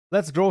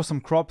Let's grow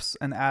some crops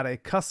and add a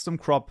custom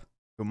crop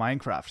to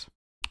Minecraft.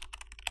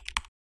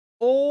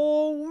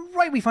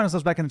 Alright, we find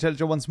ourselves back in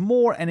IntelliJoe once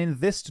more, and in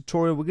this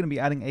tutorial we're going to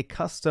be adding a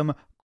custom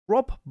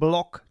crop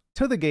block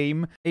to the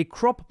game. A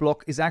crop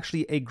block is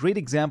actually a great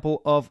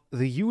example of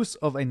the use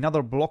of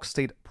another block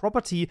state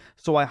property,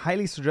 so I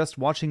highly suggest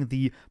watching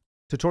the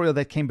tutorial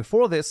that came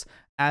before this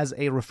as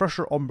a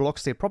refresher on block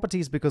state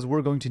properties, because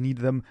we're going to need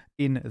them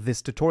in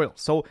this tutorial.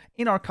 So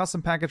in our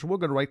custom package, we're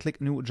going to right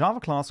click new Java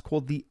class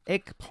called the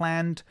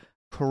eggplant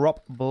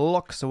crop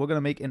block. So we're going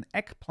to make an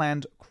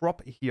eggplant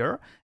crop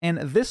here, and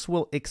this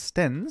will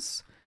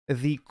extend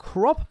the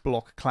crop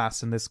block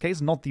class in this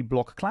case, not the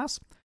block class.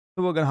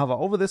 So we're going to hover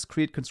over this,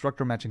 create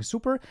constructor matching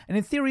super, and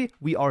in theory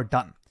we are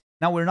done.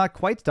 Now we're not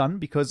quite done,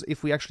 because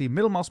if we actually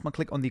middle mouse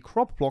click on the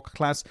crop block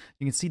class,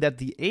 you can see that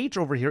the age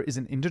over here is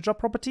an integer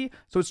property,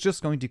 so it's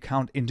just going to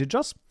count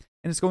integers,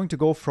 and it's going to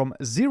go from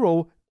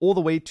 0 all the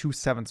way to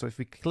 7. So if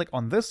we click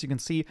on this, you can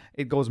see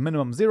it goes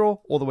minimum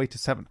 0 all the way to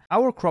 7.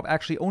 Our crop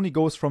actually only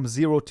goes from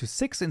 0 to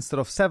 6 instead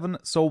of 7,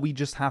 so we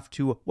just have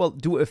to, well,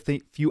 do a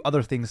few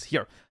other things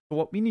here. So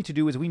what we need to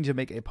do is we need to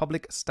make a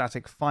public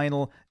static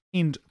final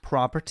int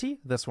property,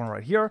 this one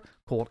right here,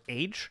 called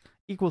age,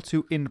 equal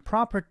to int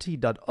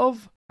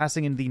property.of,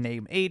 passing in the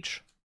name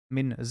age,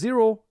 min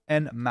 0,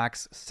 and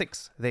max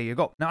 6. There you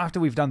go. Now, after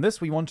we've done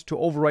this, we want to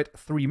overwrite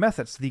 3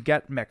 methods. The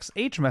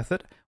getMaxAge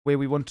method, where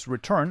we want to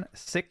return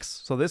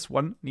 6. So this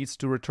one needs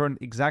to return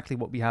exactly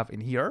what we have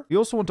in here. We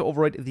also want to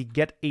overwrite the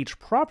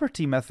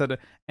getAgeProperty method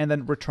and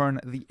then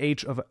return the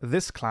age of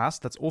this class.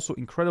 That's also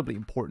incredibly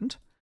important.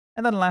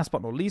 And then last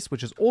but not least,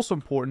 which is also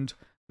important,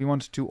 we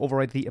want to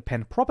overwrite the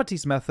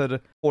appendProperties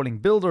method, calling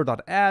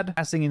builder.add,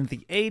 passing in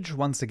the age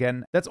once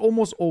again. That's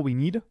almost all we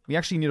need. We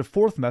actually need a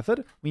 4th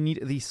method. We need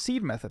the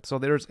seed method. So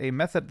there's a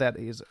method that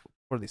is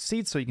for the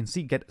seeds. So you can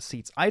see get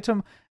seeds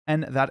item,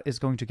 and that is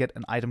going to get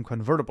an item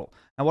convertible.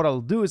 Now what I'll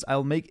do is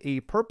I'll make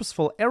a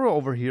purposeful error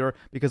over here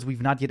because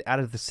we've not yet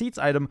added the seeds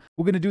item.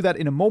 We're going to do that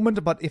in a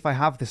moment, but if I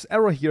have this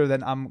error here,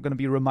 then I'm going to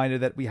be reminded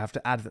that we have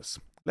to add this.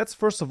 Let's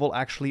first of all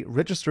actually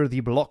register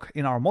the block.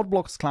 In our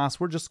modblocks class,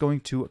 we're just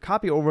going to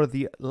copy over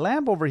the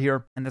lamp over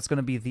here, and that's going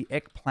to be the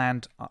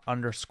eggplant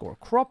underscore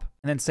crop.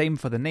 And then same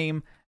for the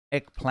name,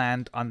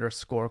 eggplant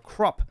underscore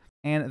crop.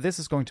 And this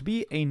is going to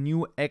be a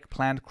new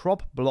eggplant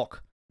crop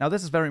block. Now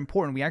this is very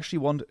important. We actually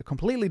want a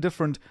completely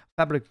different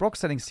fabric block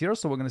settings here.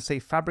 So we're going to say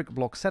fabric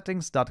block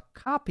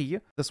settings.copy,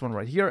 this one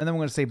right here. And then we're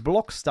going to say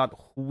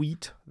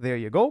blocks.wheat. There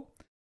you go.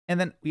 And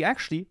then we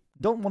actually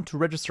don't want to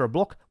register a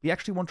block. We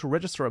actually want to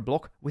register a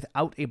block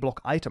without a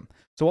block item.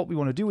 So what we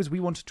want to do is we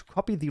want to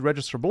copy the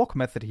register block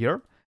method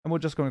here, and we're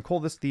just going to call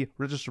this the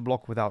register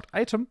block without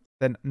item,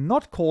 then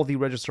not call the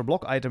register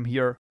block item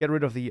here, get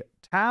rid of the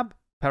tab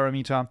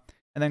parameter,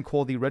 and then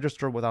call the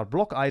register without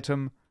block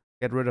item,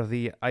 get rid of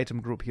the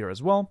item group here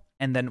as well,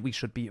 and then we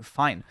should be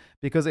fine.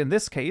 Because in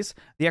this case,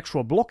 the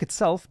actual block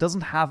itself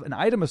doesn't have an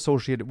item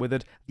associated with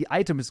it. The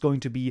item is going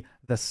to be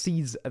the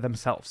seeds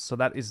themselves. So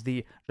that is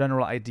the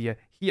general idea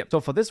here. So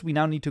for this, we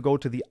now need to go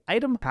to the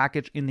item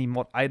package in the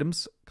mod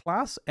items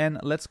class, and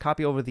let's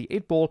copy over the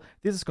 8-ball.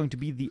 This is going to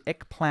be the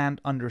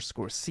eggplant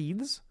underscore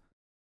seeds.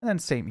 And then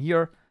same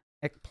here,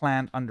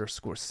 eggplant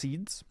underscore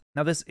seeds.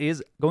 Now this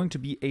is going to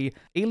be a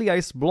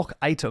alias block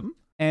item.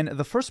 And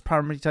the first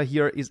parameter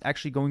here is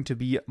actually going to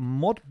be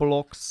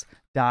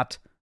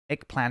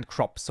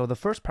modblocks.eggplantCrop. So the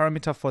first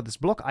parameter for this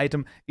block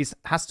item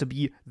has to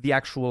be the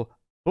actual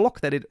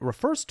block that it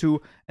refers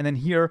to. And then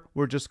here,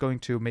 we're just going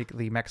to make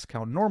the max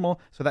count normal.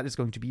 So that is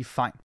going to be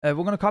fine. We're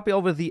going to copy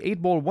over the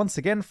 8-ball once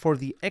again for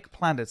the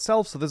eggplant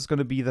itself. So this is going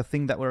to be the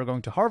thing that we're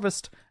going to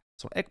harvest.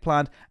 So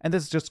eggplant, and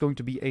this is just going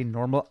to be a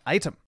normal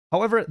item.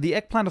 However, the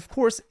eggplant, of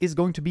course, is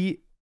going to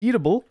be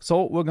eatable,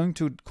 so we're going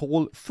to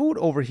call food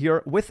over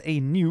here with a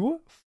new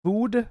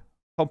food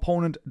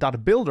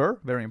component.builder,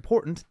 very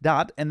important,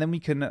 and then we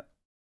can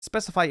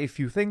specify a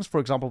few things. For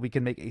example, we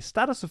can make a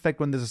status effect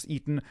when this is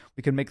eaten.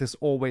 We can make this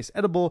always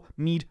edible,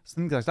 meat,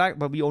 things like that,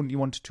 but we only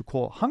want to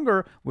call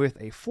hunger with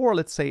a 4,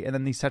 let's say, and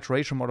then the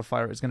saturation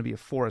modifier is going to be a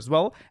 4 as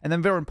well. And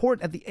then very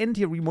important, at the end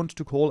here, we want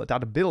to call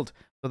a build.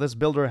 So this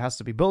builder has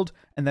to be built,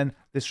 and then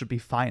this should be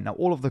fine. Now,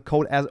 all of the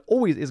code, as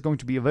always, is going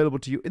to be available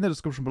to you in the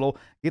description below.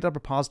 GitHub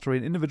repository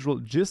and individual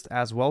gist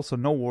as well, so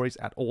no worries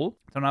at all.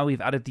 So now we've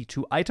added the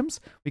 2 items.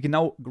 We can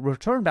now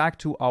return back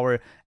to our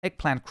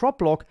eggplant crop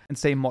block and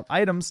say mod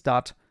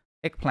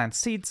items.eggplant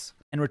seeds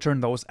and return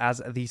those as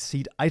the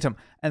seed item.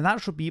 And that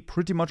should be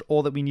pretty much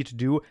all that we need to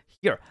do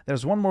here.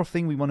 There's one more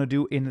thing we want to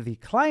do in the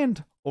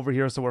client over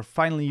here. So we're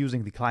finally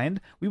using the client.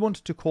 We want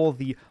to call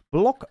the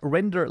block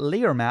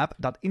RenderLayer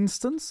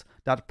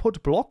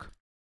map.instance.putBlock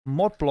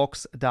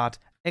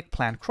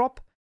modblocks.eggplantCrop.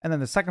 And then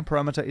the second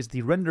parameter is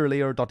the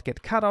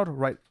RenderLayer.getCutout,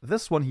 right?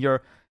 This one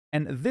here.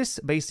 And this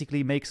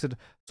basically makes it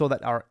so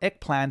that our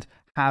eggplant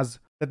has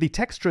that the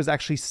texture is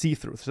actually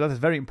see-through. So that is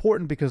very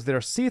important because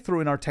they're see-through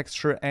in our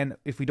texture, and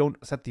if we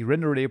don't set the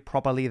render layer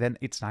properly, then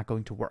it's not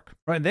going to work.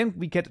 Right, and then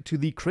we get to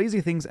the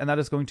crazy things, and that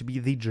is going to be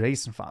the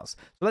JSON files.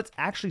 So let's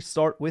actually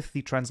start with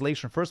the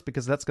translation first,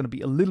 because that's going to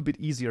be a little bit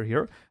easier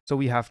here. So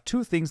we have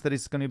two things. That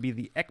is going to be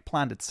the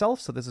eggplant itself.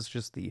 So this is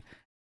just the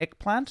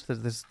eggplant. This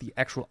is the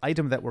actual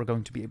item that we're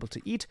going to be able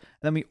to eat.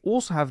 And then we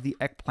also have the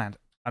eggplant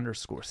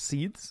underscore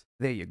seeds.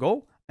 There you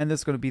go. And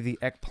this is going to be the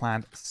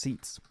eggplant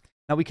seeds.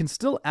 Now we can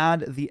still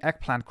add the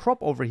eggplant crop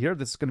over here.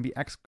 This is going to be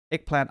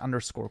eggplant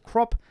underscore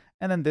crop.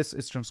 And then this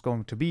is just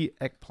going to be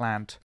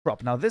eggplant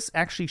crop. Now this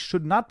actually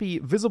should not be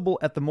visible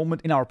at the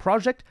moment in our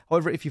project.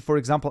 However, if you, for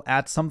example,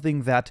 add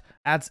something that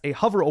adds a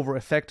hover over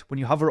effect when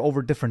you hover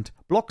over different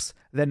blocks,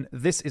 then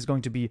this is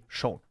going to be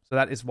shown. So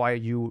that is why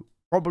you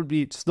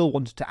probably still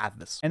want to add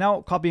this. And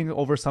now copying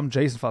over some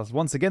JSON files.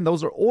 Once again,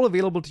 those are all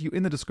available to you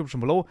in the description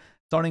below,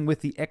 starting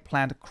with the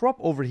eggplant crop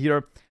over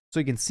here. So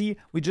you can see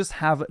we just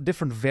have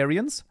different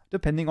variants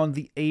depending on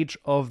the age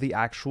of the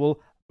actual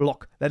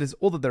block. That is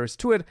all that there is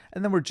to it.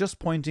 And then we're just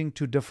pointing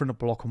to different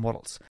block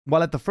models.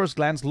 While at the first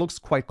glance looks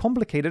quite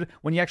complicated,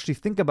 when you actually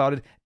think about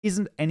it,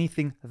 isn't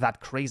anything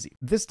that crazy.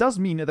 This does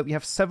mean that we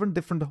have 7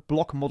 different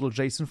block model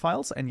JSON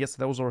files. And yes,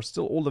 those are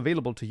still all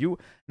available to you.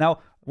 Now,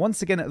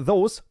 once again,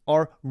 those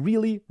are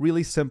really,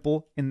 really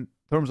simple in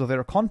terms of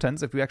their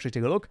contents. If we actually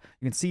take a look,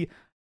 you can see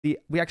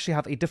we actually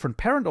have a different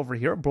parent over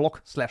here,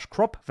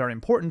 block/crop, very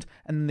important.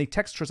 And then the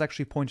textures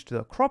actually point to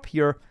the crop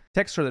here.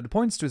 Texture that it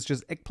points to is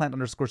just eggplant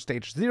underscore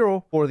stage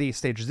 0 for the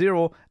stage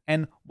 0.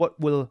 And what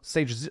will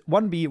stage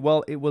 1 be?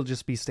 Well, it will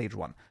just be stage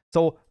 1.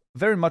 So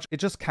very much,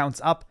 it just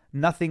counts up,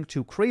 nothing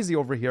too crazy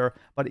over here.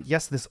 But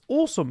yes, this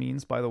also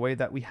means, by the way,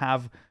 that we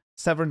have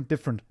 7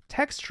 different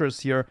textures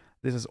here.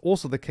 This is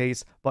also the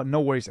case, but no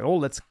worries at all.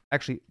 Let's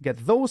actually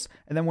get those.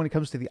 And then when it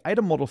comes to the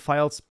item model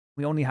files,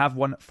 we only have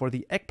one for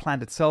the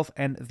eggplant itself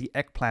and the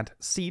eggplant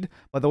seed,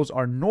 but those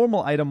are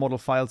normal item model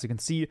files. You can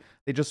see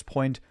they just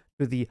point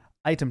to the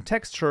item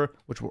texture,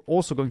 which we're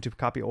also going to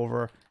copy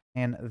over.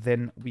 And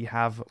then we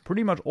have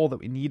pretty much all that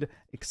we need,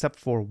 except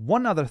for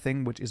one other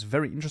thing, which is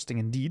very interesting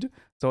indeed.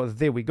 So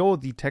there we go,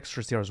 the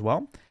textures here as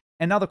well.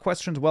 And now the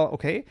question is, well,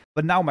 okay,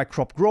 but now my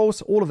crop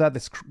grows, all of that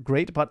is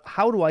great, but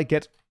how do I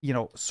get,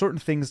 certain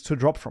things to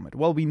drop from it?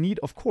 Well, we need,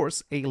 of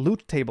course, a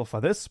loot table for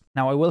this.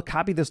 Now, I will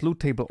copy this loot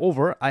table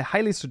over. I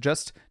highly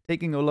suggest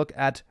taking a look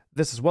at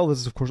this as well. This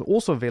is, of course,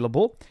 also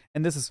available,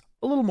 and this is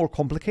a little more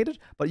complicated,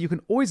 but you can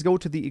always go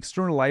to the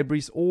external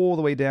libraries all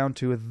the way down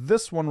to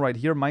this one right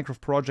here, Minecraft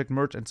project,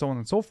 merge, and so on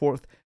and so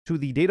forth, to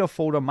the data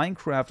folder,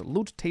 Minecraft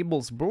loot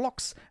tables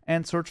blocks,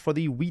 and search for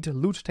the wheat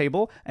loot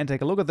table, and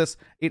take a look at this.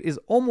 It is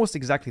almost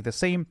exactly the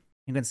same.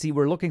 You can see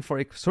we're looking for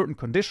a certain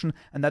condition,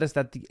 and that is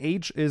that the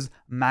age is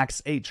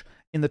max age.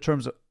 In the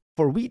terms of,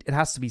 for wheat, it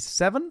has to be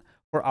 7.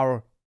 For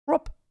our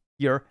crop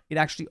here, it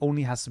actually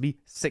only has to be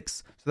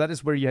 6. So that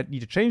is where you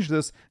need to change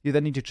this. You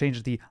then need to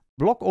change the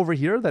block over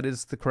here. That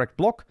is the correct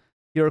block.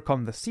 Here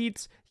come the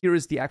seeds. Here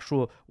is the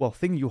actual,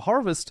 thing you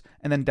harvest.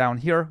 And then down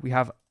here, we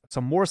have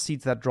some more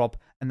seeds that drop,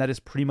 and that is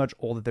pretty much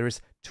all that there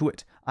is to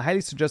it. I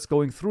highly suggest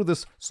going through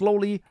this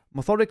slowly,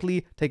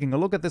 methodically, taking a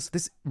look at this.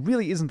 This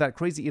really isn't that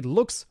crazy. It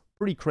looks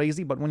pretty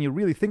crazy, but when you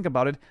really think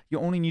about it, you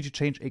only need to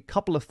change a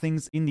couple of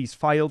things in these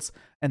files,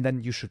 and then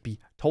you should be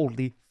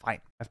totally fine.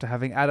 After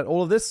having added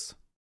all of this,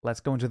 let's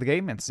go into the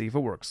game and see if it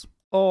works.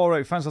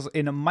 Alright, fine. So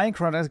in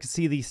Minecraft, as you can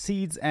see, the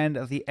seeds and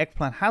the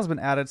eggplant has been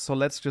added, so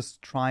let's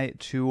just try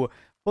to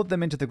put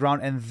them into the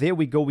ground, and there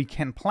we go. We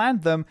can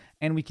plant them,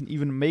 and we can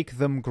even make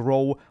them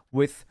grow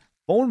with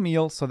bone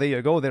meal. So there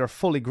you go, they're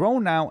fully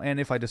grown now, and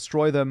if I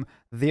destroy them,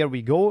 there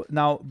we go.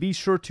 Now be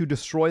sure to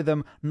destroy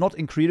them not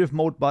in creative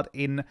mode but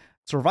in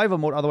survival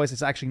mode, otherwise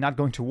it's actually not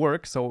going to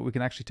work. So we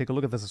can actually take a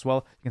look at this as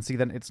well. You can see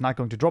then it's not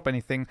going to drop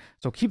anything,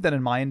 so keep that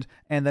in mind.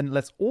 And then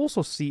let's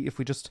also see if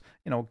we just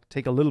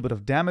take a little bit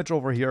of damage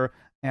over here,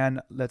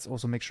 and let's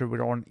also make sure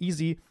we're on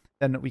easy.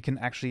 Then we can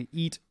actually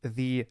eat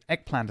the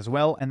eggplant as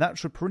well, and that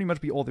should pretty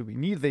much be all that we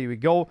need. There we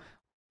go,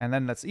 and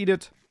then let's eat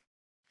it.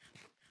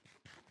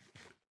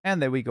 And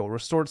there we go,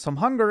 restored some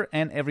hunger,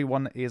 and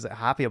everyone is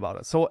happy about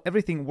it. So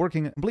everything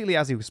working completely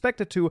as you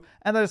expect it to,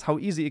 and that is how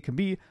easy it can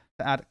be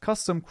to add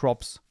custom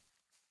crops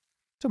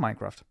to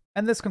Minecraft.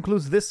 And this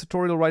concludes this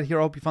tutorial right here.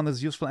 I hope you found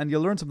this useful and you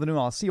learned something new.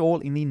 I'll see you all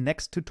in the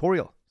next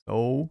tutorial.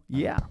 So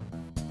yeah.